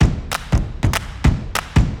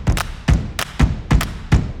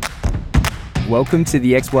Welcome to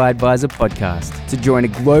the XY Advisor podcast. To join a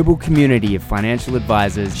global community of financial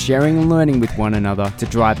advisors sharing and learning with one another to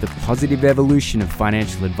drive the positive evolution of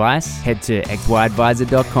financial advice, head to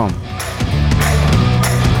xyadvisor.com.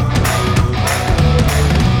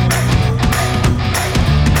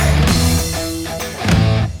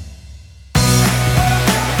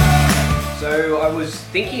 So I was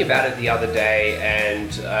thinking about it the other day,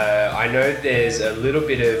 and I know there's a little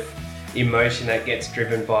bit of emotion that gets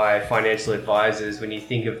driven by financial advisors when you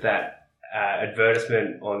think of that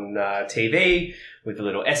advertisement on TV with the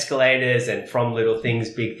little escalators and from little things,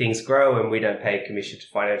 big things grow, and we don't pay commission to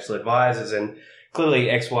financial advisors. And clearly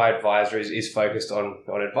XY Advisor is focused on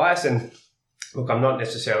advice. And look, I'm not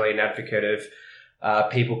necessarily an advocate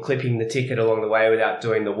of people clipping the ticket along the way without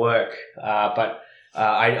doing the work. But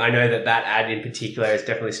I know that ad in particular has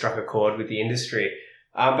definitely struck a chord with the industry.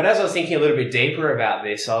 But as I was thinking a little bit deeper about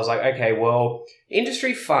this, I was like, okay, well,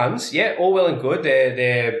 industry funds, yeah, all well and good.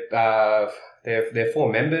 They're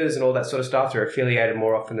for members and all that sort of stuff. They're affiliated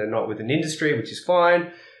more often than not with an industry, which is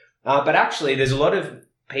fine. But actually, there's a lot of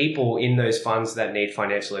people in those funds that need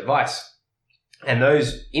financial advice. And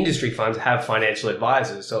those industry funds have financial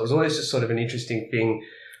advisors. So it was always just sort of an interesting thing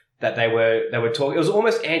that they were talking. It was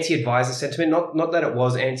almost anti-advisor sentiment. Not that it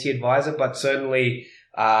was anti-advisor, but certainly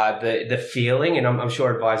the feeling, and I'm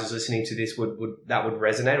sure advisors listening to this would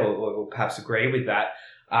resonate or perhaps agree with that.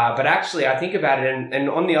 But actually, I think about it, and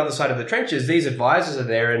on the other side of the trenches, these advisors are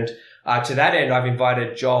there, and to that end, I've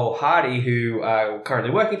invited Joel Hardy, who are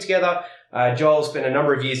currently working together. Joel spent a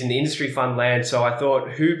number of years in the industry fund land, so I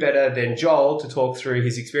thought, who better than Joel to talk through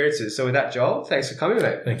his experiences? So with that, Joel, thanks for coming,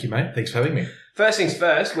 mate. Thank you, mate. Thanks for having me. First things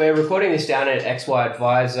first, we're recording this down at XY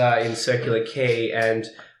Advisor in Circular Quay, and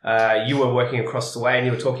you were working across the way, and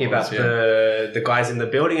you were talking about the guys in the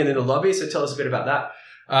building and in the lobby. So tell us a bit about that.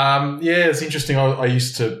 Yeah, it's interesting. I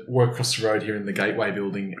used to work across the road here in the Gateway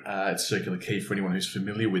building at Circular Quay, for anyone who's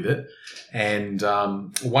familiar with it. And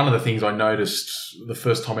one of the things I noticed the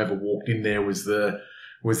first time I ever walked in there was the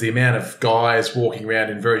amount of guys walking around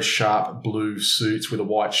in very sharp blue suits with a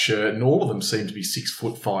white shirt, and all of them seemed to be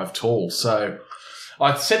 6'5" tall. So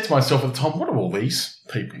I said to myself at the time, what do all these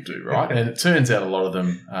people do, right? And it turns out a lot of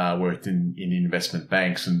them worked in investment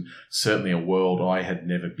banks, and certainly a world I had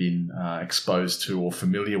never been exposed to or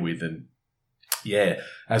familiar with. And yeah,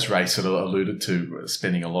 as Ray sort of alluded to,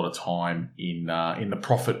 spending a lot of time in the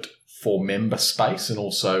profit for member space, and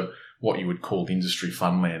also what you would call industry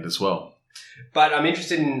fund land as well. But I'm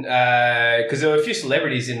interested in, because there were a few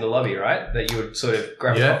celebrities in the lobby, right, that you would sort of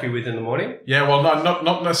grab a coffee with in the morning? Yeah, well,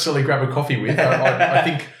 not necessarily grab a coffee with. I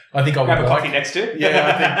think I would grab a coffee next to?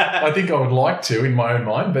 Yeah, I think I would like to in my own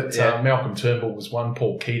mind. But Malcolm Turnbull was one,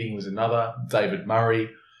 Paul Keating was another, David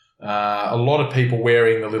Murray. A lot of people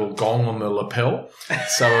wearing the little gong on the lapel,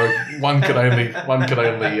 so one could only read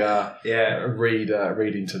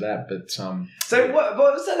into that. But so what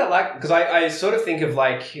was that like? Because I sort of think of,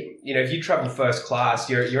 like, you know, if you travel first class,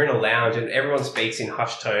 you're in a lounge and everyone speaks in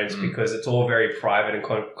hushed tones because it's all very private and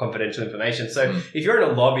confidential information. So if you're in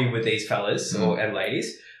a lobby with these fellas and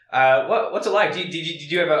ladies, what's it like? Did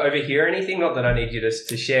you ever overhear anything? Not that I need you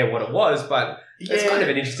to share what it was, but it's kind of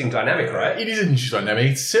an interesting dynamic, right? It is an interesting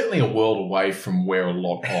dynamic. It's certainly a world away from where a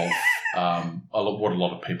lot of what a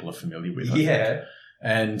lot of people are familiar with. I think.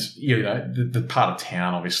 And you know, the part of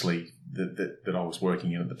town, obviously, that I was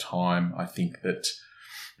working in at the time, I think that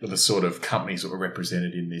the sort of companies that were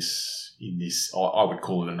represented in this, I would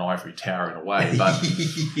call it an ivory tower in a way, but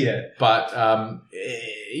But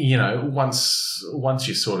you know, once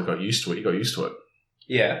you sort of got used to it, you got used to it.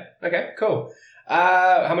 Yeah. Okay. Cool.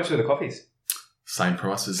 How much were the coffees? Same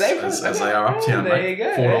price as they are uptown, there mate. You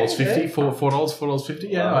go. $4.50,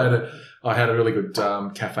 $4.50. Yeah, wow. I had a really good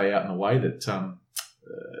cafe out in the way that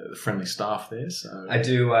friendly staff there. So I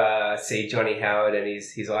do see Johnny Howard and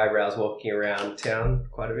his eyebrows walking around town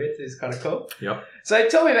quite a bit. It's kind of cool. Yep. So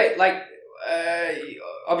tell me, mate, like,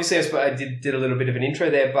 obviously I did a little bit of an intro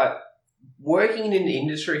there, but working in an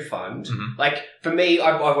industry fund, like for me,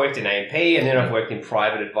 I've worked in AMP and then I've worked in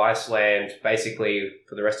private advice land basically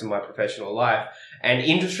for the rest of my professional life. And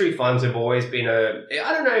industry funds have always been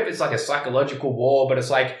I don't know if it's like a psychological war, but it's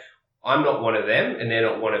like, I'm not one of them and they're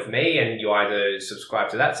not one of me, and you either subscribe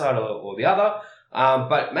to that side or the other.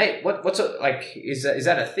 But mate, what's it like? Is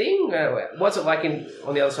that a thing? What's it like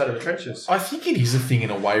on the other side of the trenches? I think it is a thing in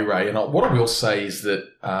a way, Ray. And what I will say is that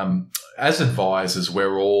as advisors,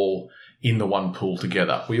 we're all in the one pool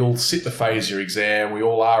together. We all sit the FASER exam. We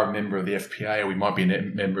all are a member of the FPA, or we might be a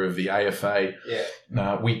member of the AFA. Yeah.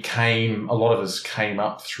 A lot of us came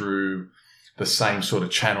up through the same sort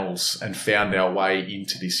of channels and found our way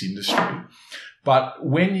into this industry. But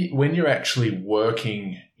when you're actually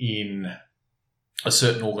working in a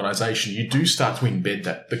certain organisation, you do start to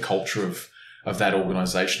embed the culture of that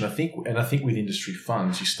organisation. I think with industry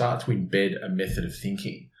funds, you start to embed a method of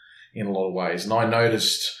thinking in a lot of ways. And I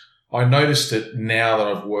noticed it now that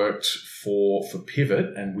I've worked for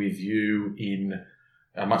Pivot and with you in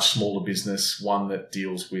a much smaller business, one that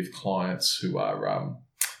deals with clients who are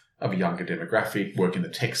of a younger demographic, work in the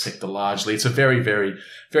tech sector largely. It's a very, very,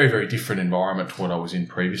 very, very different environment to what I was in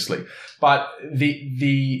previously. But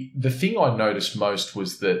the thing I noticed most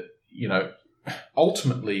was that,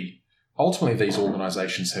 ultimately these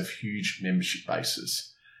organisations have huge membership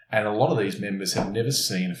bases. And a lot of these members have never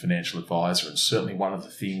seen a financial advisor. And certainly one of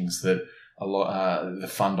the things that the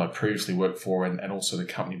fund I previously worked for and also the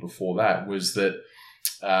company before that was that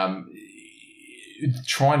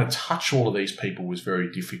trying to touch all of these people was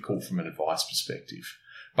very difficult from an advice perspective.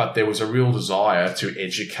 But there was a real desire to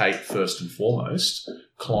educate, first and foremost,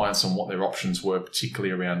 clients on what their options were,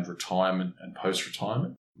 particularly around retirement and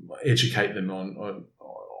post-retirement. Educate them on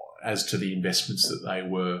as to the investments that they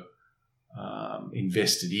were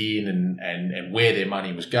invested in and where their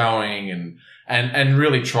money was going and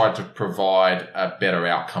really tried to provide a better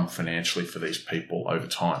outcome financially for these people over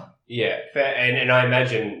time. Yeah, fair. And I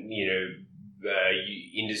imagine,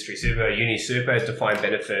 industry super, uni super has defined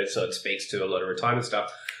benefits, so it speaks to a lot of retirement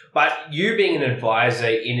stuff. But you being an advisor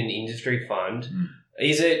in an industry fund,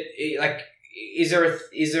 is it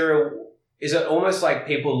almost like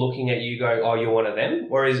people looking at you going, "Oh, you're one of them,"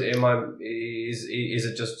 or is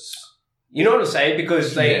it just, you know what I'm saying?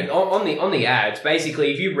 Because they on the ads,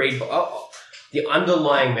 basically, if you read. The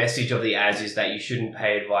underlying message of the ads is that you shouldn't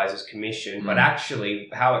pay advisors commission, but actually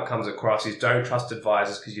how it comes across is don't trust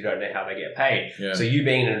advisors because you don't know how they get paid. Yeah. So you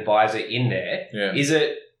being an advisor in there, is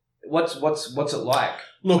it, what's it like?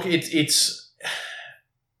 Look, it's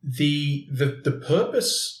the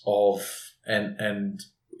purpose of, and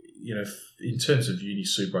in terms of Uni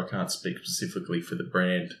Super, I can't speak specifically for the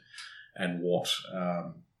brand and what,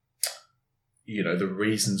 the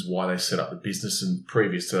reasons why they set up the business. And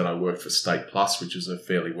previous to that, I worked for State Plus, which is a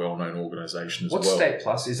fairly well-known organisation as well. What's State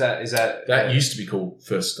Plus? Is that used to be called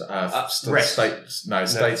State Super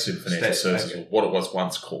Financial Services, okay. What it was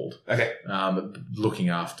once called. Okay. Looking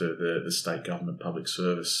after the state government public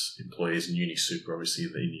service employees, and Uni Super, obviously,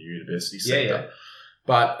 in the university sector. Yeah.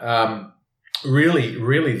 But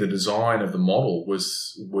really, the design of the model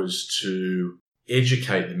was to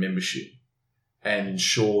educate the membership and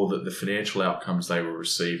ensure that the financial outcomes they were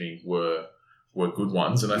receiving were good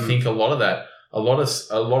ones. And I think a lot of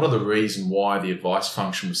the reason why the advice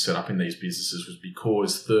function was set up in these businesses was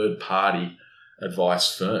because third-party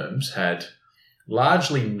advice firms had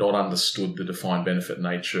largely not understood the defined benefit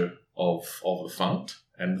nature of the fund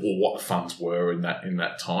or what the funds were in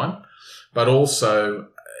that time, but also,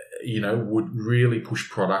 would really push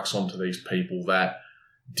products onto these people that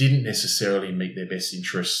didn't necessarily meet their best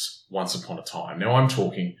interests once upon a time. Now, I'm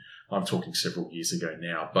talking several years ago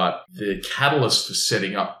now, but the catalyst for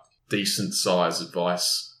setting up decent sized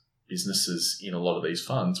advice businesses in a lot of these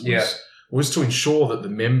funds was to ensure that the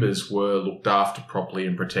members were looked after properly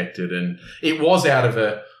and protected. And it was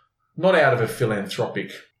not out of a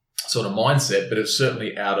philanthropic sort of mindset, but it's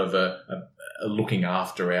certainly out of a looking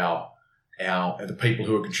after the people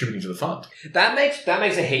who are contributing to the fund. That makes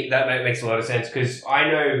a lot of sense, because I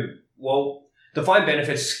know, defined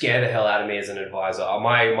benefits scare the hell out of me as an advisor.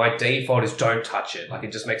 My default is don't touch it. Like,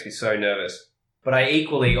 it just makes me so nervous. But I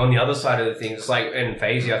equally, on the other side of the things, and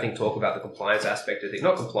Faizy, I think, talk about the compliance aspect of things.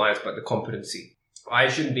 Not compliance, but the competency. I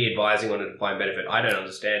shouldn't be advising on a defined benefit. I don't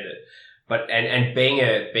understand it. But, and being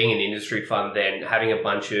an industry fund, then having a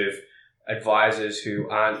bunch of advisors who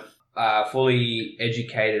aren't fully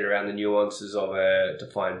educated around the nuances of a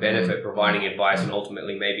defined benefit, providing advice and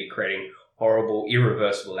ultimately maybe creating horrible,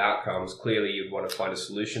 irreversible outcomes. Clearly, you'd want to find a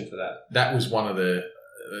solution for that. That was one of the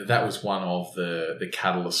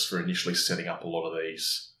catalysts for initially setting up a lot of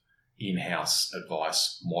these in-house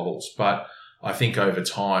advice models. But I think over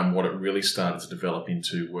time, what it really started to develop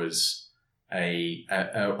into was a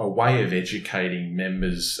way of educating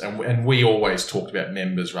members, and we always talked about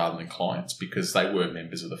members rather than clients because they were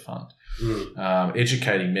members of the fund.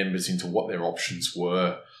 Educating members into what their options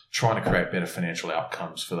were, trying to create better financial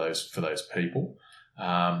outcomes for those people.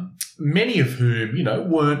 Many of whom,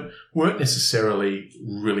 weren't necessarily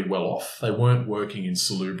really well off. They weren't working in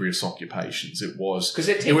salubrious occupations. It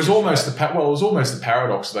was almost the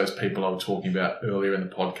paradox of those people I was talking about earlier in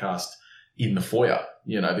the podcast, in the foyer.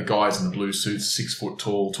 The guys in the blue suits, 6 foot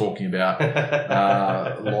tall, talking about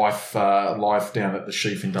life down at the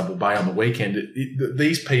Sheaf in Double Bay on the weekend.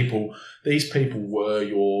 These people were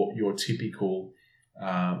your typical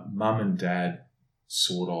mum and dad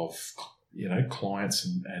sort of, clients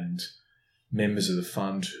and members of the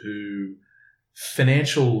fund who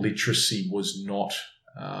financial literacy was not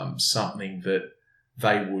something that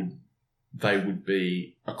they would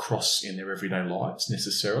be across in their everyday lives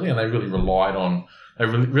necessarily, and they really relied on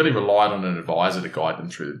an advisor to guide them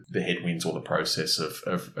through the headwinds or the process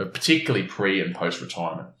of particularly pre and post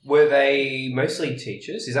retirement. Were they mostly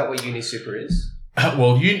teachers? Is that what UniSuper is?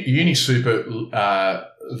 Well, UniSuper,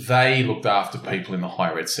 they looked after people in the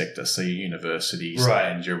higher ed sector, so your universities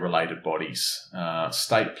and your related bodies.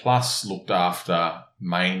 State Plus looked after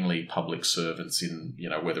mainly public servants in,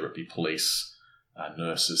 whether it be police,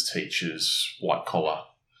 nurses, teachers, white collar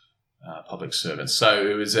public servants. So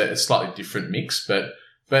it was a slightly different mix, but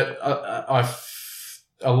there was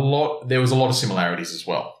a lot of similarities as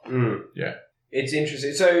well. Mm. Yeah, it's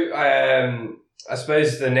interesting. So I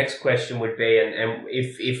suppose the next question would be, and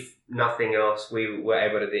if nothing else, we were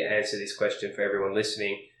able to answer this question for everyone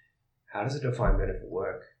listening: how does a defined benefit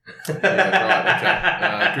work? Right.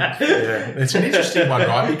 Okay. Good. It's an interesting one,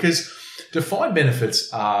 right? Because defined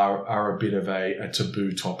benefits are a bit of a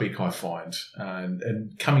taboo topic, I find,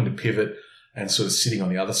 and coming to Pivot and sort of sitting on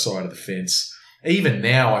the other side of the fence. Even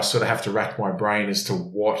now, I sort of have to rack my brain as to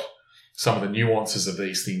what some of the nuances of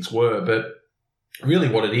these things were. But really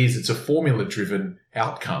what it is, it's a formula-driven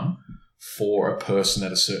outcome for a person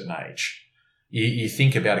at a certain age. You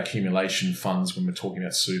think about accumulation funds when we're talking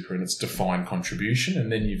about super, and it's defined contribution, and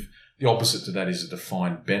then the opposite to that is a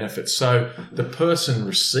defined benefit. So the person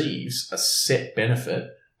receives a set benefit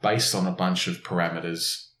based on a bunch of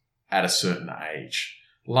parameters at a certain age.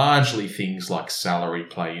 Largely things like salary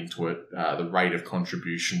play into it, the rate of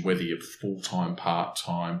contribution, whether you're full-time,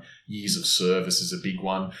 part-time, years of service is a big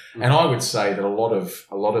one. Mm-hmm. And I would say that a lot of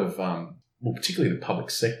particularly the public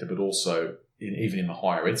sector, but also even in the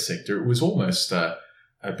higher ed sector, it was almost a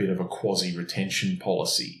bit of a quasi-retention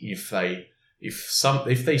policy. If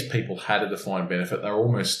these people had a defined benefit, they were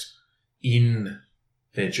almost in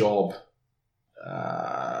their job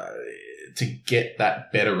to get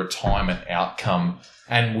that better retirement outcome,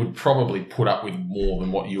 and would probably put up with more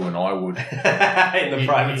than what you and I would in the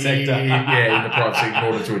private sector. In the private sector in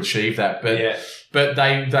order to achieve that. But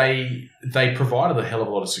they provided a hell of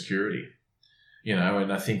a lot of security.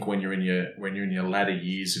 And I think when you're in your latter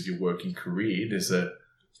years of your working career, there's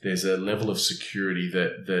a level of security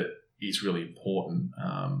that is really important.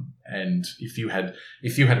 And if you had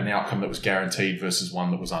an outcome that was guaranteed versus one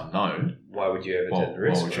that was unknown, why would you ever take the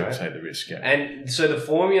risk? Why would you ever take the risk? Yeah. And so the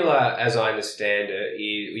formula, as I understand it,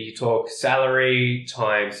 you talk salary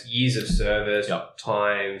times years of service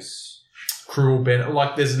times accrual benefit.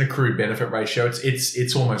 Like there's an accrued benefit ratio.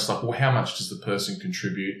 It's almost like, well, how much does the person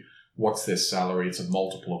contribute? What's their salary? It's a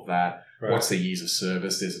multiple of that. Right. What's their years of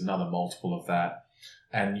service? There's another multiple of that.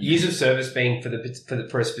 And years of service being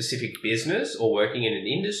for a specific business or working in an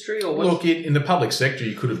industry, or look, in the public sector,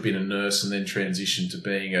 you could have been a nurse and then transitioned to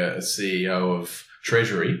being a CEO of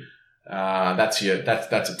Treasury. That's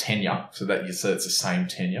a tenure. So it's the same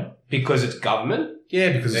tenure because it's government.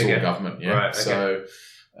 Yeah, because it's all government. Yeah, right, okay. So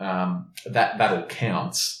that all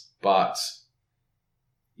counts, but.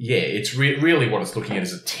 Yeah, it's really what it's looking at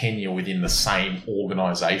is a tenure within the same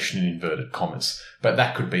organisation in inverted commas, but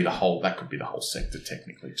that could be the whole sector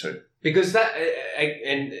technically too. Because that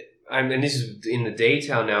and this is in the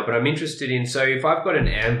detail now, but I'm interested in. So if I've got an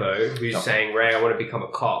AMBO who's saying, "Ray, I want to become a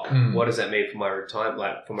cop," what does that mean for my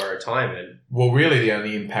retirement? Well, really, the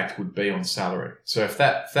only impact would be on salary. So if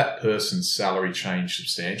that person's salary changed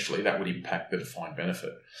substantially, that would impact the defined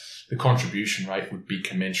benefit. The contribution rate would be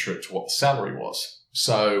commensurate to what the salary was.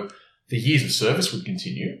 So the years of service would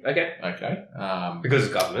continue. Okay. Because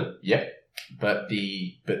it's government. Yeah. But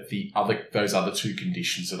those other two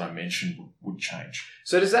conditions that I mentioned would change.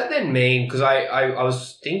 So does that then mean, because I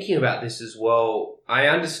was thinking about this as well, I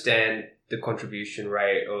understand the contribution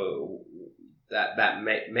rate or that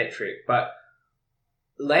metric, but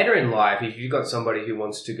later in life, if you've got somebody who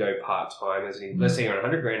wants to go part-time, as in, let's say you're on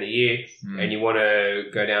 $100,000 a year and you want to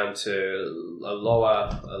go down to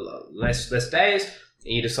less days,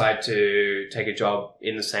 and you decide to take a job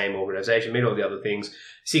in the same organization, meet all the other things,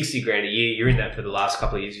 $60,000 a year, you're in that for the last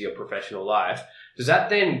couple of years of your professional life. Does that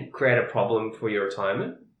then create a problem for your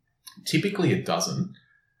retirement? Typically it doesn't.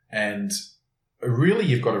 And really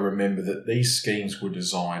you've got to remember that these schemes were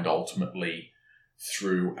designed ultimately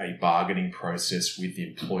through a bargaining process with the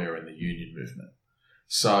employer and the union movement.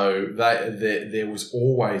 So there was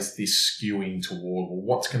always this skewing toward, well,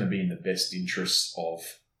 what's going to be in the best interests of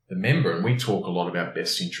the member? And we talk a lot about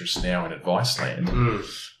best interests now in advice land,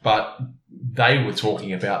 but they were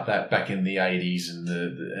talking about that back in the 80s and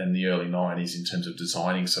the early 90s in terms of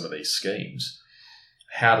designing some of these schemes.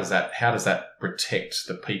 How does that protect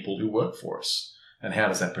the people who work for us? And how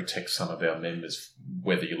does that protect some of our members,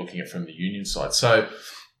 whether you're looking at it from the union side? So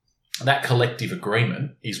that collective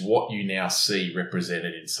agreement is what you now see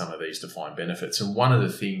represented in some of these defined benefits. And one of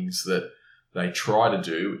the things that they try to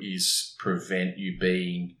do is prevent you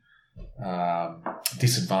being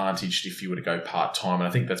disadvantaged if you were to go part-time. And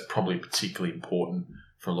I think that's probably particularly important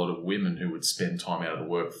for a lot of women who would spend time out of the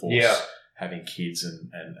workforce, having kids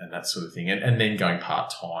and that sort of thing, and then going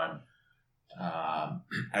part-time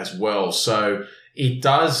as well. So it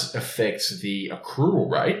does affect the accrual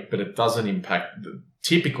rate, but it doesn't impact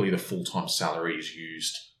typically the full-time salary is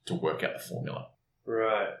used to work out the formula.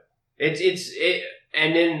 Right.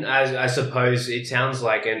 And then I suppose it sounds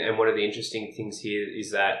like, and one of the interesting things here is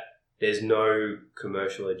that there's no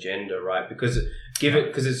commercial agenda, right? Because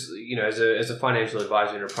it's, you know, as a financial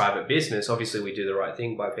advisor in a private business, obviously we do the right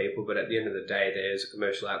thing by people, but at the end of the day, there's a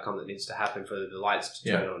commercial outcome that needs to happen for the lights to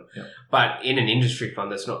turn on. Yeah. But in an industry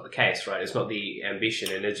fund, that's not the case, right? It's not the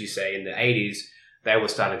ambition. And as you say, in the 80s, they were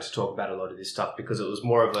starting to talk about a lot of this stuff because it was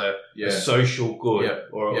more of a social good,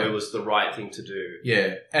 or it was the right thing to do.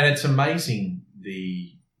 Yeah. And it's amazing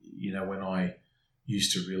when I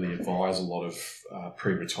used to really advise a lot of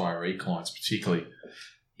pre-retiree clients particularly,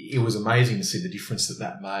 it was amazing to see the difference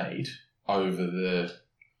that made over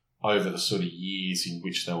the sort of years in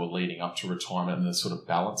which they were leading up to retirement and the sort of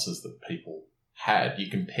balances that people had.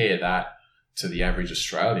 You compare that to the average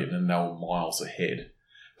Australian and they were miles ahead.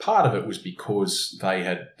 Part of it was because they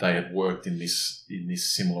had worked in this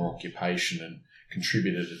similar occupation and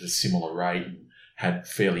contributed at a similar rate and had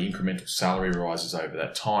fairly incremental salary rises over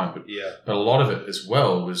that time. But a lot of it as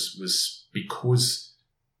well was because,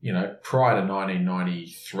 you know, prior to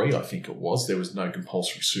 1993, I think it was, there was no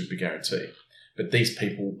compulsory super guarantee. But these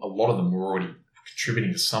people, a lot of them were already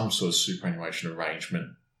contributing to some sort of superannuation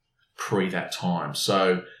arrangement pre that time.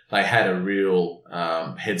 So they had a real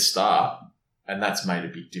head start, and that's made a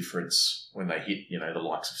big difference when they hit, you know, the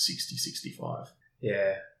likes of 60, 65.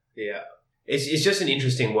 Yeah. It's just an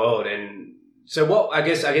interesting world. And so what, I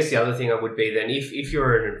guess the other thing would be then, if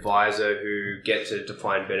you're an advisor who gets a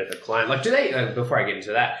defined benefit client, like do they, before I get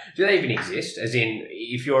into that, do they even exist? As in,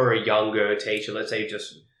 if you're a younger teacher, let's say you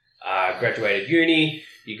just graduated uni,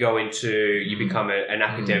 you become an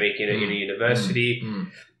academic in a university,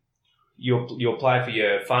 you apply for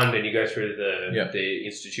your fund and you go through the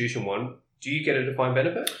institution one. Do you get a defined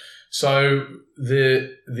benefit? So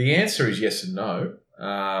the answer is yes and no.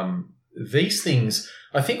 These things,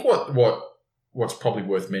 I think what's probably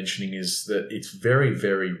worth mentioning is that it's very,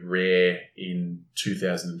 very rare in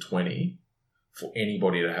 2020 for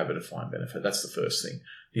anybody to have a defined benefit. That's the first thing.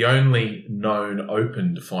 The only known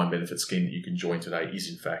open defined benefit scheme that you can join today is,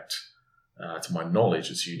 in fact, to my knowledge,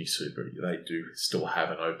 it's UniSuper. They do still have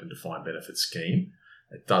an open defined benefit scheme.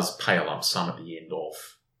 It does pay a lump sum at the end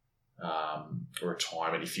of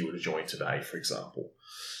retirement if you were to join today, for example.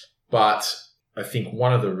 But I think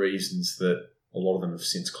one of the reasons that a lot of them have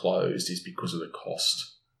since closed is because of the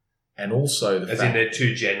cost. And also the fact... As in they're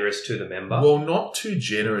too generous to the member? Well, not too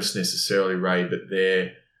generous necessarily, Ray, but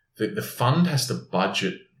the fund has to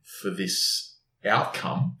budget for this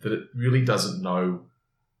outcome that it really doesn't know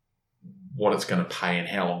what it's going to pay and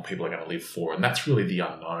how long people are going to live for. And that's really the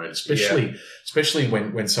unknown, especially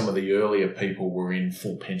when some of the earlier people were in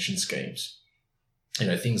full pension schemes. You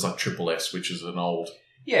know, things like Triple S, which is an old...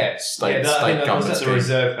 state government scheme. The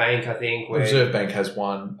Reserve Bank, I think. The Reserve Bank has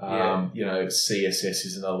one. You know, CSS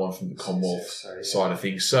is another one from the Commonwealth side of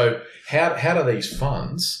things. So how do these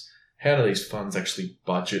funds actually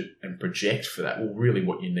budget and project for that? Well, really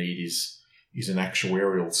what you need is an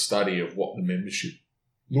actuarial study of what the membership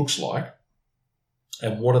looks like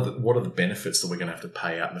and what are the benefits that we're going to have to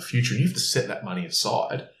pay out in the future. And you have to set that money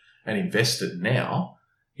aside and invest it now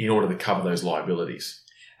in order to cover those liabilities.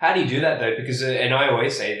 How do you do that though? Because, and I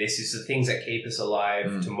always say this, is the things that keep us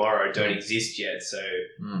alive tomorrow don't exist yet. So,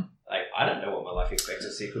 like, I don't know what my life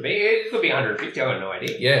expectancy could be. It could be 150. I got no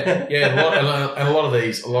idea. Yeah. A lot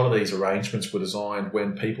of these arrangements were designed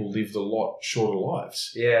when people lived a lot shorter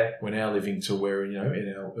lives. Yeah, we're now living to where, you know,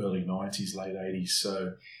 in our early 90s, late 80s.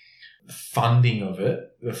 So, the funding of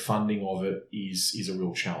it is a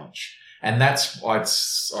real challenge. And that's, I'd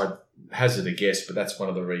hazard a guess, but that's one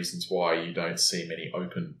of the reasons why you don't see many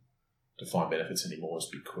open defined benefits anymore, is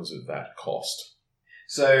because of that cost.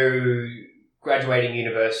 So graduating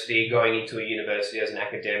university, going into a university as an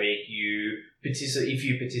academic, if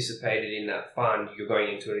you participated in that fund, you're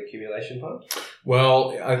going into an accumulation fund?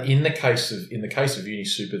 Well, in the case of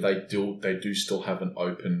UniSuper, they do still have an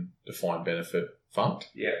open defined benefit fund.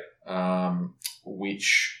 Yeah.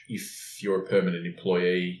 Which, if you're a permanent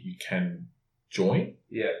employee, you can join.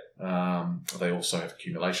 Yeah. They also have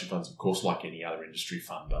accumulation funds, of course, like any other industry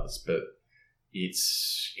fund does, but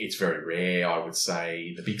it's very rare, I would say,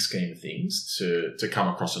 in the big scheme of things, to come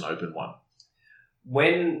across an open one.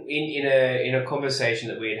 When in a conversation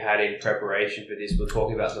that we had in preparation for this, we were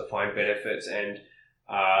talking about defined benefits, and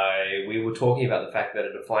we were talking about the fact that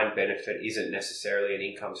a defined benefit isn't necessarily an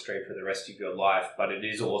income stream for the rest of your life, but it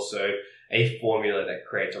is also a formula that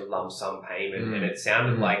creates a lump sum payment. And it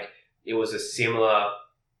sounded like it was a similar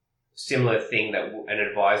thing that an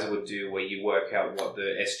advisor would do, where you work out what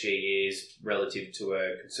the SG is relative to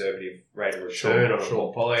a conservative rate of return on a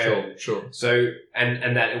portfolio. Sure. So,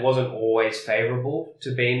 and that it wasn't always favourable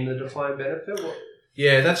to be in the defined benefit?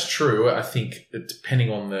 Yeah, that's true. I think that depending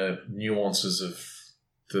on the nuances of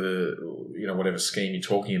the, whatever scheme you're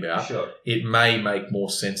talking about, it may make more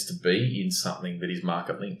sense to be in something that is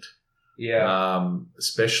market linked. Yeah.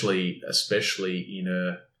 Especially in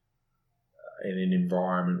an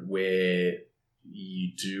environment where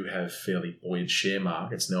you do have fairly buoyant share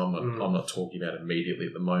markets. Now, I'm not talking about immediately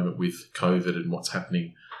at the moment with COVID and what's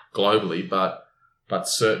happening globally, but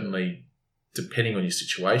certainly depending on your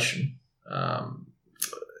situation,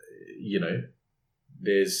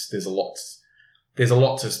 there's a lot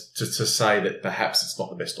to say that perhaps it's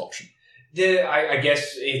not the best option. Yeah, I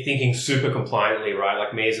guess thinking super compliantly, right?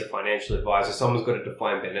 Like me as a financial advisor, someone's got a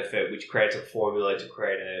defined benefit which creates a formula to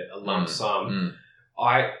create a lump sum.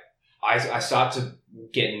 I start to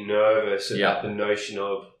get nervous about the notion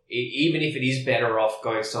of, even if it is better off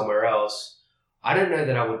going somewhere else, I don't know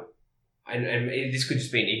that I would, and this could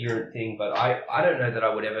just be an ignorant thing, but I don't know that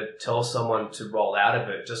I would ever tell someone to roll out of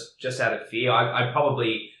it just out of fear. I'd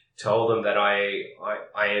probably tell them that I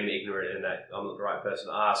am ignorant and that I'm not the right person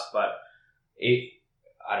to ask, but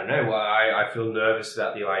I don't know why I feel nervous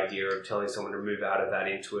about the idea of telling someone to move out of that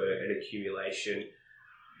into an accumulation.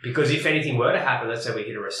 Because if anything were to happen, let's say we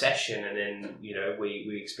hit a recession and then,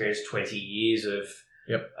 we experience 20 years of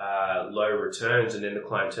low returns, and then the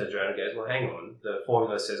client turns around and goes, well, hang on, the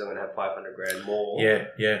formula says I'm going to have 500 grand more.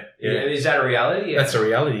 Yeah. Is that a reality? That's a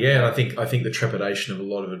reality, yeah. And I think the trepidation of a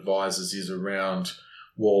lot of advisors is around,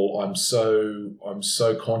 well, I'm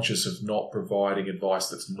so conscious of not providing advice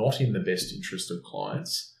that's not in the best interest of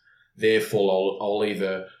clients. Therefore, I'll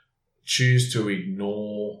either choose to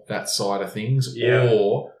ignore that side of things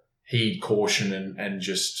or heed caution and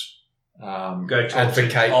just go to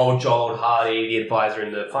advocate. Old Joel Hardy, the advisor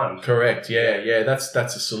in the fund. Correct. Yeah. That's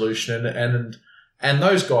a solution. And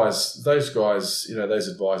those guys, those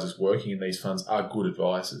advisors working in these funds are good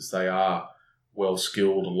advisors. They are well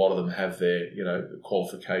skilled. A lot of them have their,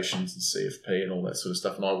 qualifications and CFP and all that sort of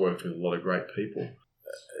stuff. And I worked with a lot of great people,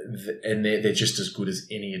 and they're just as good as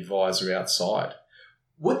any advisor outside.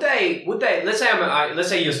 Would they? Let's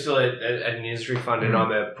say you're still at an industry fund, and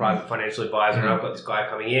I'm a private financial advisor, and I've got this guy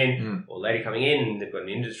coming in or lady coming in, and they've got an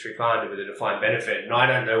industry fund with a defined benefit, and I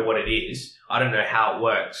don't know what it is. I don't know how it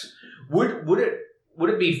works. Would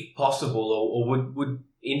it be possible, or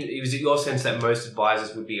is it your sense that most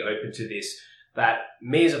advisors would be open to this? That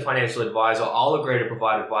me as a financial advisor, I'll agree to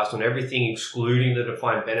provide advice on everything excluding the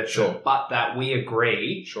defined benefit, but that we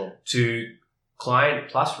agree to client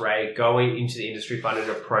plus Ray going into the industry fund and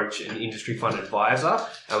approach an industry fund advisor,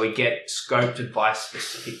 and we get scoped advice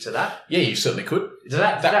specific to that. Yeah, you certainly could.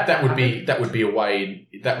 That would be a way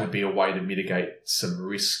to mitigate some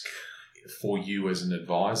risk for you as an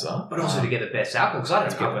advisor, but also to get the best outcome, because I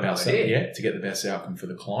don't have no idea. Yeah, to get the best outcome for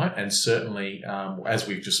the client, and certainly as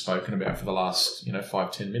we've just spoken about for the last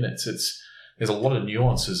 5-10 minutes, there's a lot of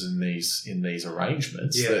nuances in these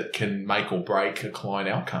arrangements that can make or break a client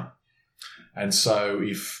outcome. And so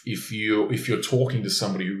if you're talking to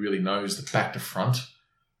somebody who really knows the back to front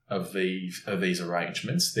of these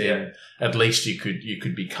arrangements, then at least you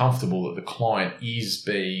could be comfortable that the client is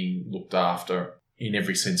being looked after in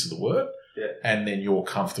every sense of the word, and then you're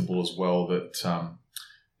comfortable as well that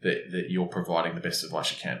that you're providing the best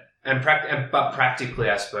advice you can. But practically,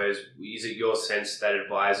 I suppose, is it your sense that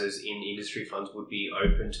advisors in industry funds would be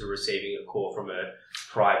open to receiving a call from a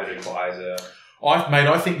private advisor?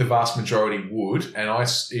 I think the vast majority would, and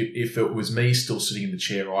if it was me still sitting in the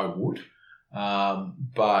chair, I would.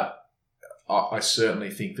 But I certainly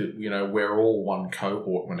think that we're all one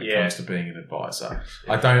cohort when it comes to being an advisor.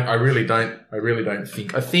 I really don't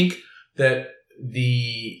think. I think that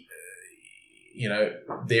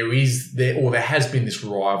there has been this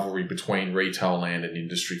rivalry between retail land and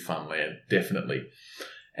industry fund land, definitely.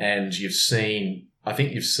 And I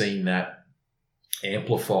think you've seen that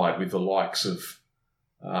amplified with the likes of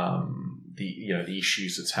the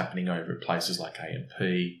issues that's happening over at places like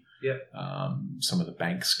AMP. Some of the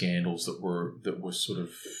bank scandals that were sort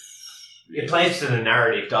of. It plays to the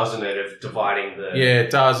narrative, doesn't it, of dividing the. Yeah,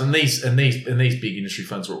 it does, and these big industry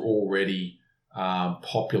funds were already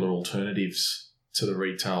popular alternatives to the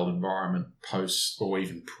retail environment post, or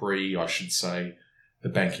even pre, I should say, the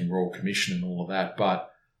Banking Royal Commission and all of that.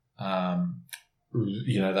 But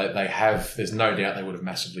they have. There's no doubt they would have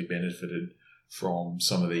massively benefited from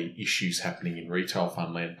some of the issues happening in retail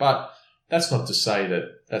fund land. But that's not to say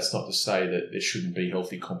that there shouldn't be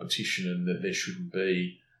healthy competition and that there shouldn't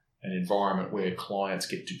be an environment where clients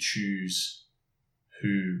get to choose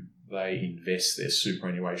who they invest their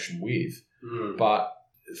superannuation with. But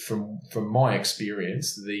from my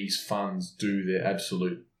experience, these funds do the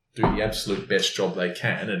absolute best job they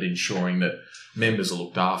can at ensuring that members are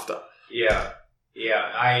looked after. Yeah.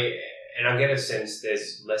 I get a sense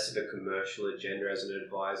there's less of a commercial agenda as an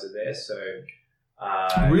advisor there. So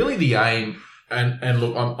really, the aim, and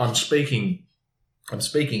look, I'm speaking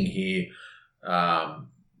here,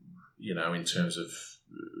 in terms of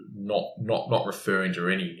not referring to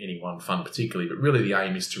any one fund particularly, but really the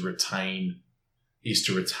aim is to retain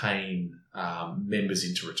members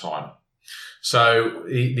into retirement. So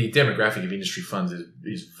the demographic of industry funds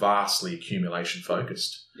is vastly accumulation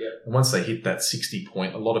focused. Yeah. And once they hit that 60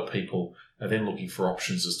 point, a lot of people are then looking for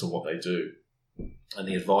options as to what they do. And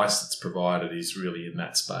the advice that's provided is really in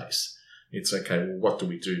that space. It's okay, well, what do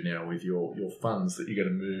we do now with your funds that you're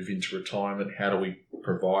going to move into retirement? How do we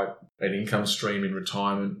provide an income stream in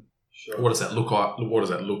retirement? Sure. What does that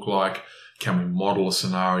look like? Can we model a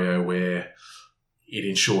scenario where it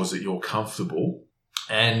ensures that you're comfortable?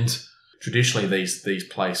 And traditionally, these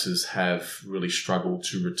places have really struggled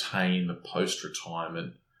to retain the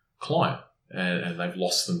post-retirement client, and they've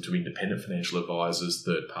lost them to independent financial advisors,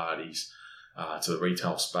 third parties, to the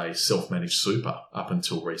retail space, self-managed super up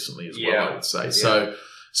until recently as well, I would say. Yeah.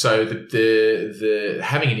 So the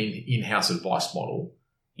having an in-house advice model,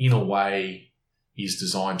 in a way, is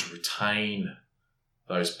designed to retain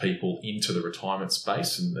those people into the retirement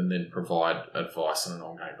space and then provide advice on an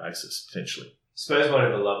ongoing basis, potentially. I suppose one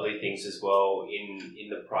of the lovely things as well in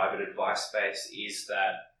the private advice space is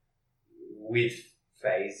that with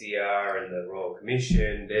FASEA and the Royal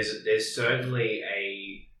Commission, there's certainly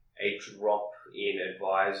a drop in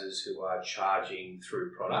advisors who are charging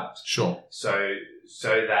through product. Sure. So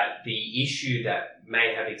that the issue that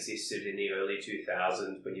may have existed in the early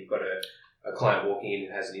 2000s when you've got a client walking in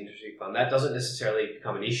who has an industry fund, that doesn't necessarily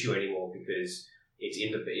become an issue anymore because it's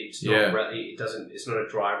not a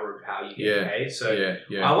driver of how you get paid. So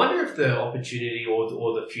I wonder if the opportunity or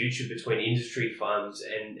the future between industry funds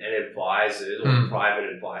and advisors or private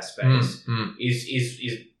advice space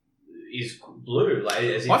is blue.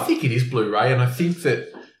 I think it is blue, Ray, and I think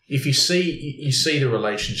that if you see the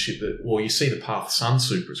relationship you see the path Sun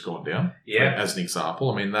Super has gone down. As an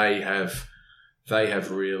example, I mean they have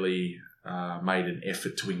really made an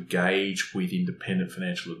effort to engage with independent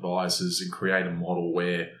financial advisors and create a model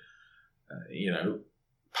where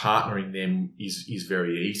partnering them is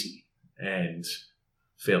very easy and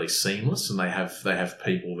fairly seamless, and they have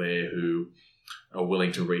people there who are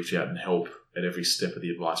willing to reach out and help at every step of the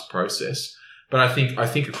advice process. But I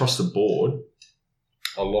think across the board,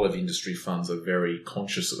 a lot of industry funds are very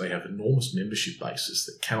conscious that they have enormous membership bases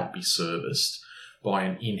that cannot be serviced by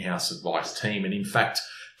an in-house advice team. And in fact,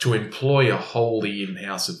 to employ a wholly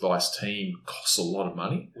in-house advice team costs a lot of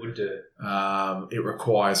money. Would do. It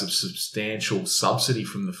requires a substantial subsidy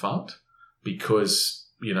from the fund because,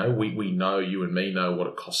 we know, you and me know what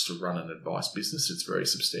it costs to run an advice business. It's very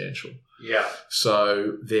substantial. Yeah.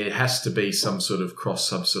 So there has to be some sort of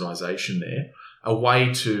cross-subsidisation there, a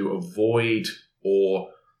way to avoid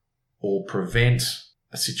or prevent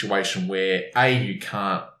a situation where, A, you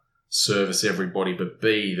can't service everybody, but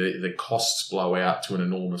B, the costs blow out to an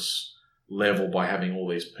enormous level by having all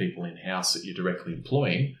these people in-house that you're directly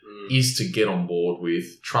employing, is to get on board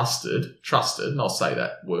with trusted, and I'll say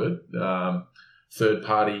that word,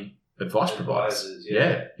 third-party advice providers.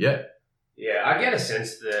 Yeah. Yeah, I get a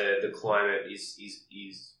sense the climate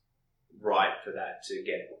is right for that to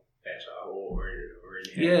get better or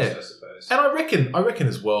enhanced, I suppose. And I reckon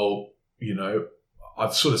as well,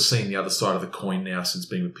 I've sort of seen the other side of the coin now since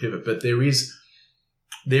being with Pivot, but there was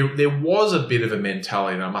a bit of a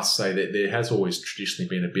mentality, and I must say that there has always traditionally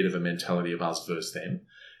been a bit of a mentality of us versus them.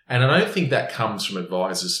 And I don't think that comes from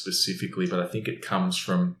advisors specifically, but I think it comes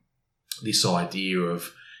from this idea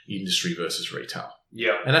of industry versus retail.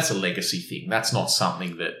 Yeah. And that's a legacy thing. That's not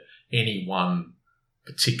something that any one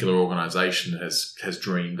particular organisation has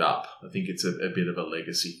dreamed up. I think it's a bit of a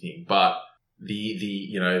legacy thing. But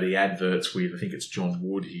the adverts with, I think it's John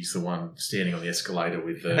Wood, he's the one standing on the escalator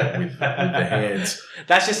with the hands.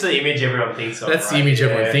 That's just the image everyone thinks of. That's the image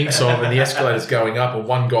everyone thinks of, and the escalator's going up, and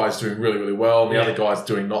one guy's doing really, really well, and the other guy's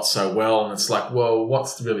doing not so well, and it's like, well,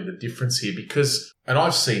 what's really the difference here? Because, and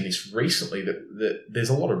I've seen this recently, that there's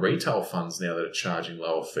a lot of retail funds now that are charging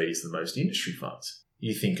lower fees than most industry funds.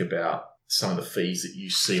 You think about some of the fees that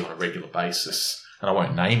you see on a regular basis, and I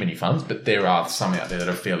won't name any funds, but there are some out there that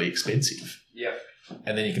are fairly expensive. Yeah.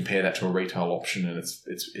 And then you compare that to a retail option, and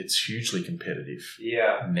it's hugely competitive.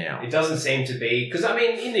 Yeah. Now it doesn't seem to be, because I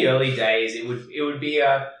mean, in the early days, it would be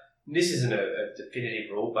this isn't a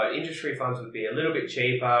definitive rule, but industry funds would be a little bit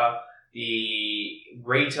cheaper. The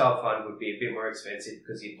retail fund would be a bit more expensive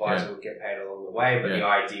because the advisor would get paid along the way. But the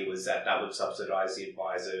idea was that would subsidise the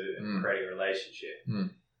advisor and create a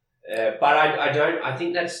relationship. But I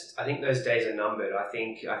think those days are numbered. I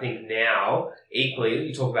think now, equally,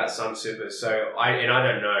 you talk about some supers. So I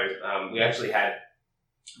don't know. We actually had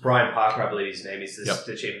Brian Parker, I believe his name is,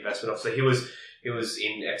 the Chief Investment Officer. He was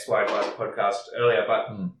in XY Advisor podcast earlier, but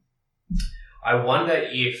I wonder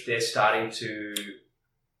if they're starting to,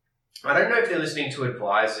 I don't know if they're listening to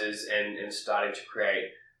advisors and starting to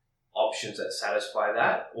create options that satisfy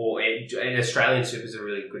that, and Australian Super is a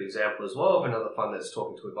really good example as well of another fund that's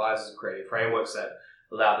talking to advisors and creating frameworks that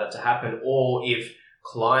allow that to happen, or if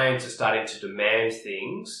clients are starting to demand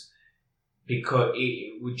things because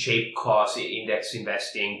with cheap cost index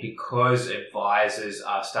investing, because advisors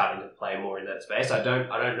are starting to play more in that space. I don't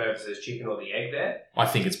know if there's chicken or the egg there. I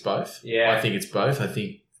think it's both. Yeah. I think it's both. I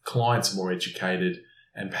think clients are more educated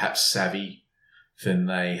and perhaps savvy than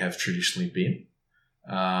they have traditionally been.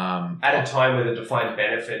 At a time where the defined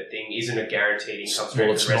benefit thing isn't a guaranteed income stream for the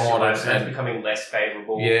rest of your life, so that's becoming less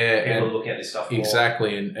favourable. Yeah, people are looking at this stuff more.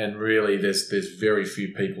 Exactly, and really, there's very few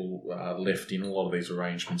people left in a lot of these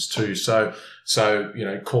arrangements too. So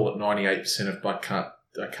call it 98% of.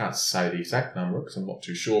 I can't say the exact number because I'm not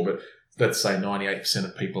too sure, but let's say 98%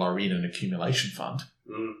 of people are in an accumulation fund,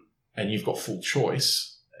 and you've got full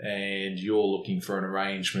choice. And you're looking for an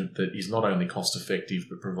arrangement that is not only cost effective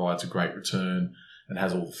but provides a great return and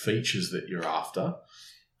has all the features that you're after.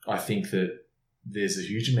 I think that there's a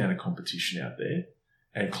huge amount of competition out there,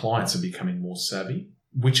 and clients are becoming more savvy,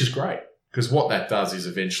 which is great, because what that does is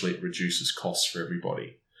eventually it reduces costs for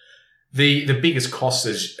everybody. The biggest cost,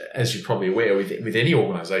 as you're probably aware, with any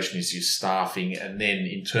organisation is your staffing, and then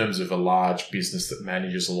in terms of a large business that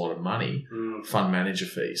manages a lot of money, fund manager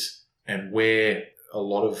fees. And where a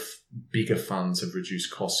lot of bigger funds have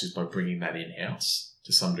reduced costs is by bringing that in-house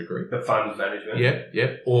to some degree. The fund management.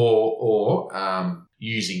 Yeah. Or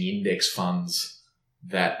using index funds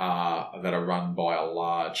that are run by a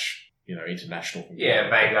large, international company. Yeah,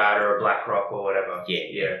 Vanguard or a BlackRock or whatever.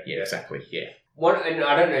 Yeah, exactly. Yeah. And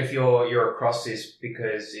I don't know if you're across this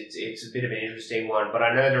because it's a bit of an interesting one, but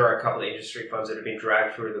I know there are a couple of industry funds that have been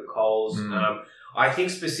dragged through the coals. I think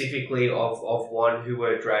specifically of one who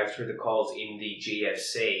were dragged through the coals in the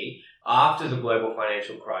GFC after the global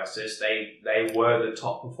financial crisis. They were the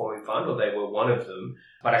top performing fund, or they were one of them.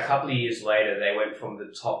 But a couple of years later, they went from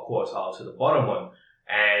the top quartile to the bottom one.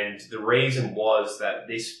 And the reason was that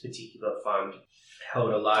this particular fund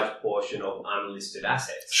held a large portion of unlisted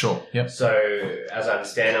assets. Sure. Yep. So, as I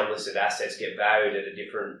understand, unlisted assets get valued at a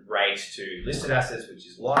different rate to listed assets, which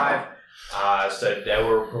is live. So they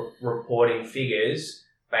were reporting figures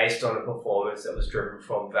based on a performance that was driven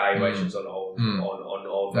from valuations on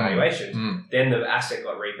old valuations. Then the asset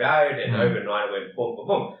got revalued, and overnight it went boom, boom,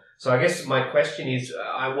 boom. So I guess my question is,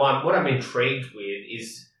 what I'm intrigued with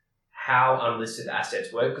is how unlisted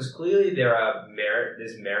assets work, because clearly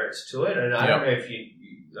there's merits to it, and I don't know if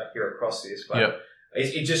you're across this, but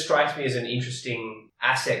it just strikes me as an interesting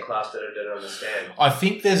asset class that I don't understand. I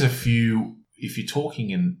think there's a few. If you're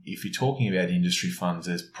talking about industry funds,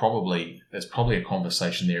 there's probably a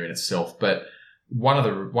conversation there in itself. But one of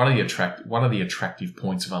the attractive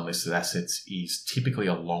points of unlisted assets is typically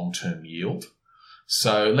a long-term yield.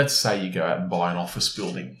 So let's say you go out and buy an office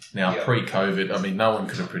building. Now, pre-COVID, I mean, no one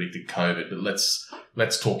could have predicted COVID, but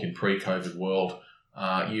let's talk in pre-COVID world.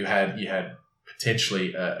 You had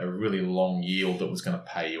potentially a really long yield that was going to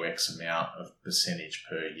pay you X amount of percentage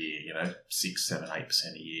per year, 6, 7,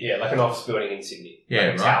 8% a year. Yeah, like an office building in Sydney. Yeah, like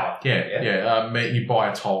a right. Tower. Yeah. You buy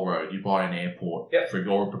a toll road, you buy an airport,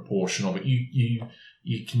 or a proportion of it.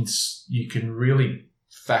 You can really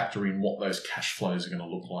factor in what those cash flows are going to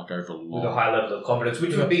look like over a long... With a high level of confidence,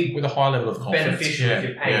 which would be with a high level of confidence. beneficial if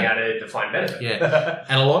you're paying out a defined benefit. Yeah.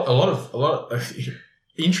 And a lot of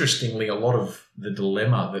interestingly, a lot of the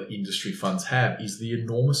dilemma that industry funds have is the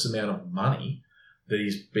enormous amount of money that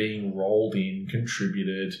is being rolled in,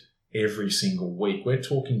 contributed every single week. We're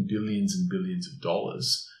talking billions and billions of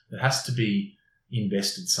dollars that has to be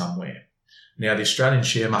invested somewhere. Now, the Australian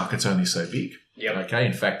share market's only so big. Yep. Okay.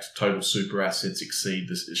 In fact, total super assets exceed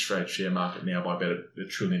the Australian share market now by about $1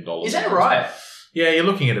 trillion. Is that right? Yeah, you're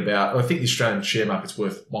looking at about, I think the Australian share market's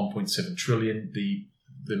worth 1.7 trillion. The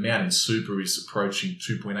amount in super is approaching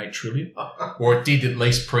 2.8 trillion, or it did at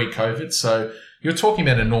least pre-COVID. So you're talking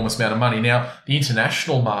about an enormous amount of money. Now, the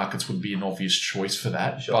international markets would be an obvious choice for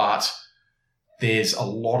that, Sure. but there's a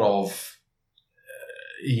lot of,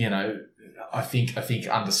 I think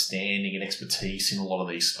understanding and expertise in a lot of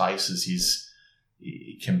these spaces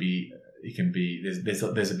there's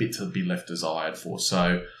a bit to be left desired for.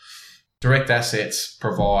 So direct assets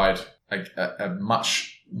provide a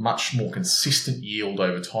much more consistent yield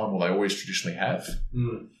over time, or they always traditionally have.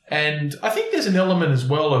 Mm. And I think there's an element as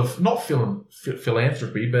well of not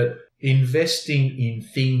philanthropy, but investing in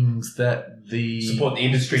things that support the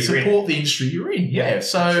industry you're in. Yeah.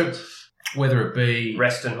 So whether it be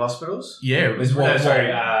Reston Hospitals, Hester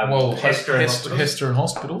and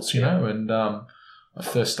Hospitals, you know, and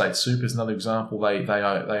First State Super is another example. They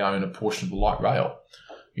own a portion of the light rail.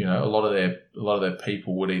 You know, a lot of their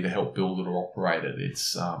people would either help build it or operate it.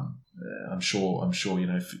 It's I'm sure you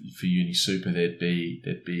know, for Uni Super there'd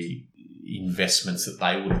be investments that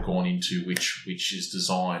they would have gone into which is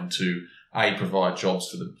designed to provide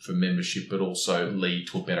jobs for membership, but also lead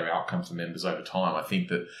to a better outcome for members over time. I think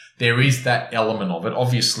that there is that element of it.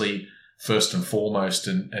 Obviously, first and foremost,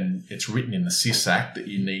 and it's written in the SIS Act that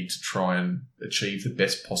you need to try and achieve the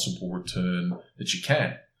best possible return that you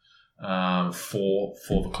can for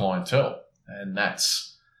the clientele, and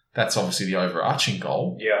that's obviously the overarching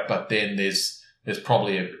goal. Yeah. But then there's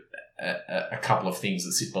probably a couple of things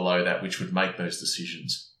that sit below that which would make those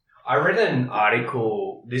decisions. I read an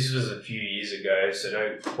article, this was a few years ago, so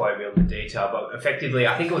don't quote me on the detail, but effectively,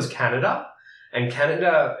 I think it was Canada. And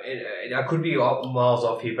Canada, I could be miles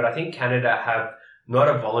off here, but I think Canada have not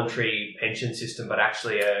a voluntary pension system, but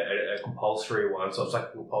actually a compulsory one. So it's like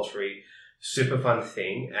a compulsory super fund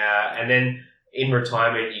thing. And then in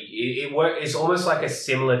retirement, it's almost like a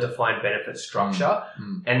similar defined benefit structure.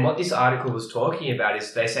 Mm. And what this article was talking about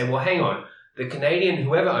is they say, well, hang on, the Canadian,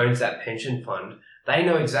 whoever owns that pension fund, they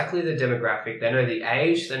know exactly the demographic, they know the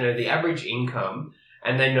age, they know the average income,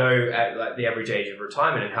 and they know like the average age of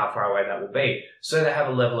retirement and how far away that will be. So they have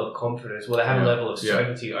a level of confidence, they have a level of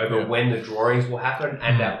certainty over when the drawings will happen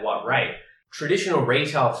and at what rate. Traditional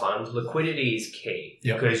retail funds, liquidity is key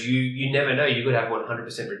because you never know. You could have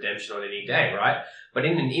 100% redemption on any day, right? But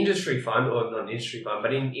in an industry fund, or not an industry fund,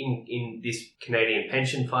 but in this Canadian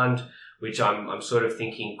pension fund, which I'm sort of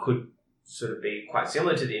thinking could sort of be quite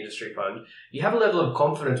similar to the industry fund, you have a level of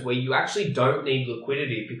confidence where you actually don't need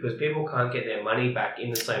liquidity because people can't get their money back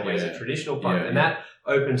in the same way as a traditional fund. And that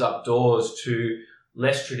opens up doors to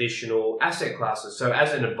less traditional asset classes. So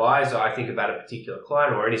as an advisor, I think about a particular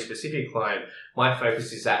client or any specific client. My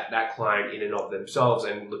focus is that client in and of themselves,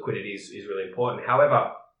 and liquidity is really important.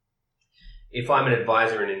 However, if I'm an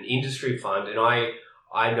advisor in an industry fund and I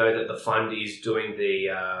know that the fund is doing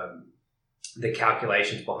the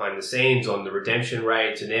calculations behind the scenes on the redemption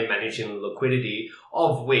rates and they're managing the liquidity,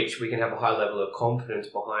 of which we can have a high level of confidence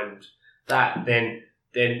behind that, then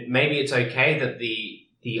maybe it's okay that the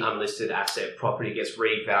unlisted asset property gets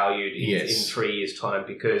revalued in 3 years' time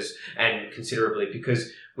and considerably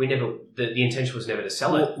because the intention was never to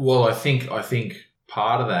sell it. Well, I think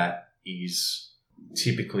part of that is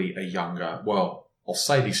typically a younger. Well, I'll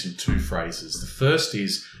say this in two phrases. The first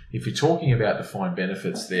is, if you're talking about defined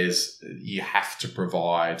benefits, you have to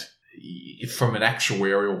provide, from an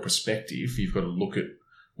actuarial perspective, you've got to look at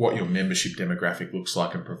what your membership demographic looks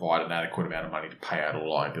like and provide an adequate amount of money to pay out all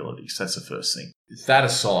liabilities. That's the first thing. That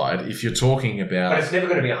aside, if you're talking about, but it's never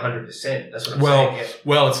going to be 100%. That's what I'm saying.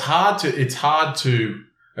 Well, it's hard to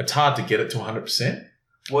get it to 100%.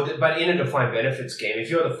 Well, but in a defined benefit scheme, if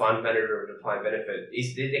you're the fund manager of a defined benefit,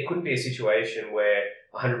 there couldn't be a situation where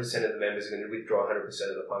 100% of the members are going to withdraw 100% of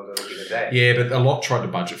the funds on a given day. Yeah, but a lot tried to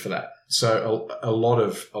budget for that. So a lot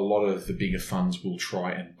of the bigger funds will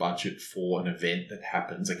try and budget for an event that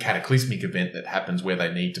happens, a cataclysmic event that happens where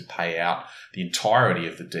they need to pay out the entirety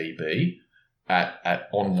of the DB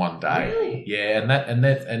on one day. Really? Yeah,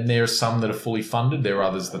 and there are some that are fully funded. There are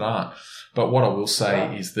others that aren't. But what I will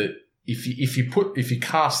say is that if you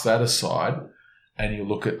cast that aside, and you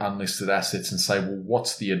look at unlisted assets and say, well,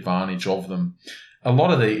 what's the advantage of them? A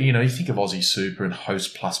lot of you think of Aussie Super and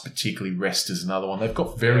Host Plus, particularly Rest is another one. They've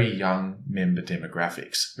got very young member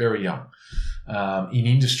demographics, very young. In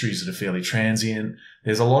industries that are fairly transient,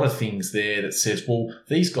 there's a lot of things there that says, well,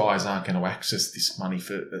 these guys aren't going to access this money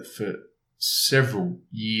for several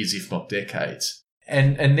years, if not decades.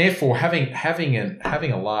 And therefore having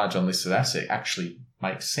a large unlisted asset actually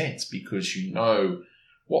makes sense, because you know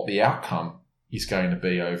what the outcome is going to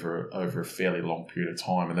be over a fairly long period of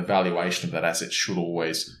time, and the valuation of that asset should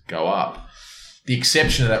always go up. The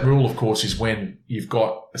exception to that rule, of course, is when you've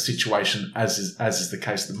got a situation, as is the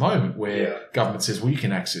case at the moment, where government says, well, you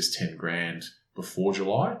can access 10 grand before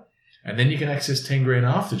July, and then you can access 10 grand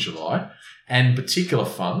after July, and particular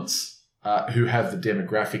funds who have the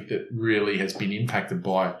demographic that really has been impacted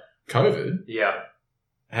by COVID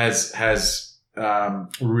has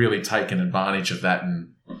really taken advantage of that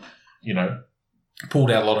and,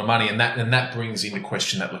 pulled out a lot of money, and that brings into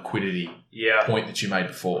question that liquidity point that you made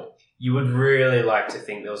before. You would really like to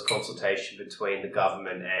think there was consultation between the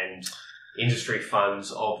government and industry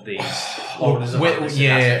funds of these holders of assets,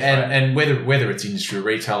 and whether it's industry or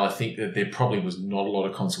retail, I think that there probably was not a lot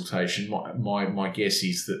of consultation. My guess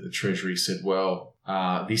is that the Treasury said, well,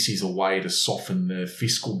 this is a way to soften the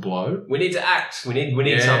fiscal blow. We need to act. We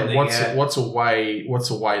need something. What's a way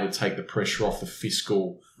to take the pressure off the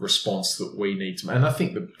fiscal response that we need to make? And I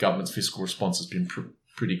think the government's fiscal response has been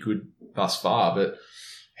pretty good thus far, but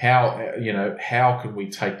how can we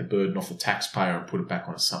take the burden off the taxpayer and put it back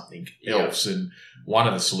onto something else? And one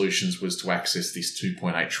of the solutions was to access this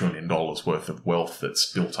 $2.8 trillion worth of wealth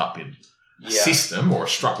that's built up in a system or a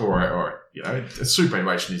structure, or a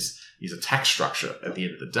superannuation is a tax structure at the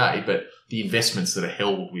end of the day, but the investments that are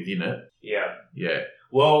held within it. Yeah.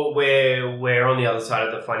 Well, we're on the other side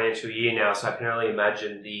of the financial year now, so I can only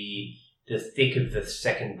imagine the thick of the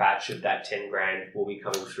second batch of that 10 grand will be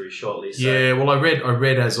coming through shortly. So. Yeah, well, I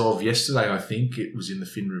read as of yesterday, I think it was in the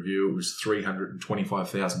Fin Review, it was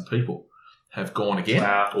 325,000 people have gone again.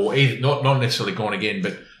 Wow. Or either, not necessarily gone again,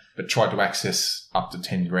 but tried to access up to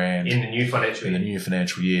 10 grand. In the new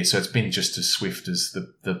financial year. So it's been just as swift as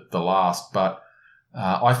the last. But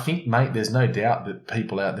I think, mate, there's no doubt that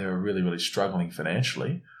people out there are really, really struggling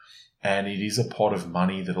financially. And it is a pot of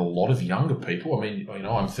money that a lot of younger people, I mean,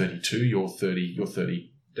 I'm 32, you're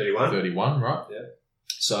 31, right? Yeah.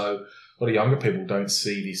 So a lot of younger people don't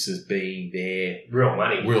see this as being their real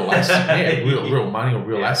money. Real asset. real money or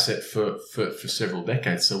real asset for several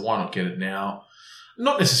decades. So why not get it now?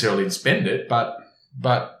 Not necessarily and spend it, but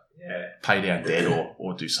pay down debt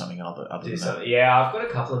or do something other than that. Yeah, I've got a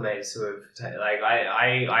couple of mates who have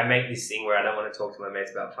I make this thing where I don't want to talk to my mates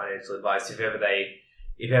about financial advice. If ever they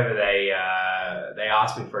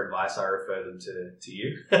ask me for advice, I refer them to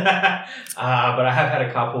you. But I have had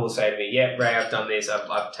a couple say to me, "Yeah, Ray, I've done this.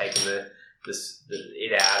 I've taken it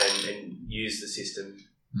out and used the system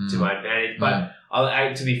to my advantage." But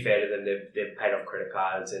to be fair to them, they've paid off credit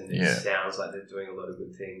cards, and it sounds like they're doing a lot of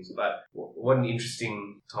good things. But what an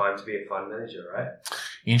interesting time to be a fund manager, right?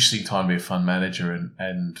 Interesting time to be a fund manager,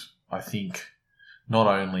 and I think not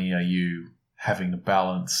only are you having to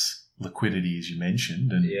balance liquidity, as you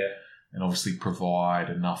mentioned, and obviously provide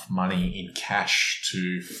enough money in cash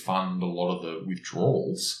to fund a lot of the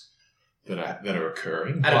withdrawals that are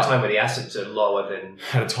occurring at a time when the assets are lower than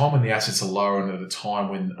at a time when the assets are lower, and at a time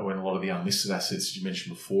when a lot of the unlisted assets, as you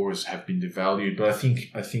mentioned before, have been devalued. But I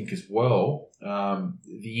think as well,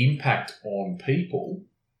 the impact on people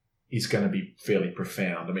is going to be fairly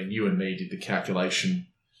profound. I mean, you and me did the calculation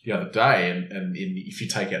the other day, and if you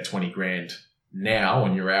take out 20 grand now,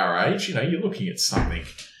 when you're our age, you're looking at something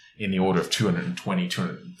in the order of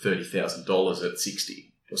 $230,000 at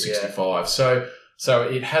 60 or 65. So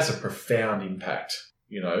it has a profound impact,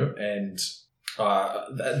 and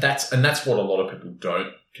that's what a lot of people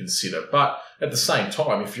don't consider. But at the same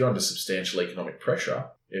time, if you're under substantial economic pressure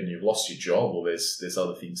and you've lost your job, or there's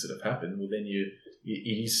other things that have happened, well, then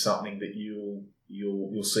it is something that you'll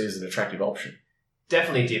see as an attractive option.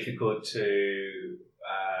 Definitely difficult to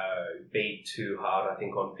be too hard, I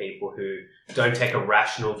think, on people who don't take a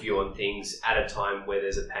rational view on things at a time where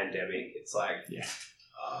there's a pandemic. It's like,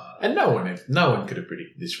 and no one could have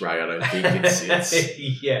predicted this, Ray. I don't think it's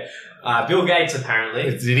Bill Gates apparently.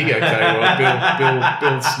 Did he? Okay, well,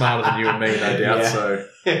 Bill's smarter than you and me, no doubt. Yeah. So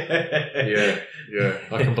yeah,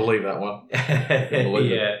 I can believe that one.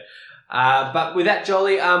 But with that,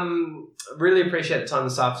 Jolly, really appreciate the time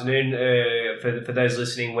this afternoon. For those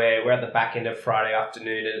listening, we're at the back end of Friday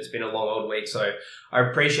afternoon, and it's been a long old week, so I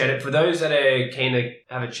appreciate it. For those that are keen to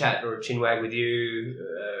have a chat or a chinwag with you,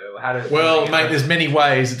 how to? Well, mate, there's many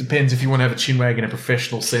ways. It depends if you want to have a chinwag in a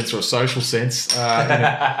professional sense or a social sense. In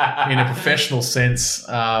a professional sense,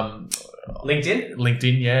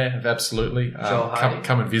 LinkedIn, yeah, absolutely.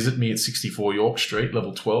 Come and visit me at 64 York Street,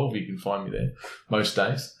 level 12. You can find me there most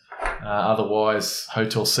days. Otherwise,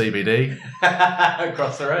 Hotel CBD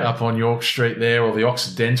across the road, up on York Street there, or the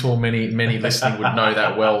Occidental. Many listening would know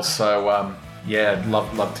that well. So, yeah, I'd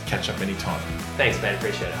love to catch up anytime. Thanks, man.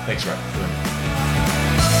 Appreciate it. Thanks, Ray.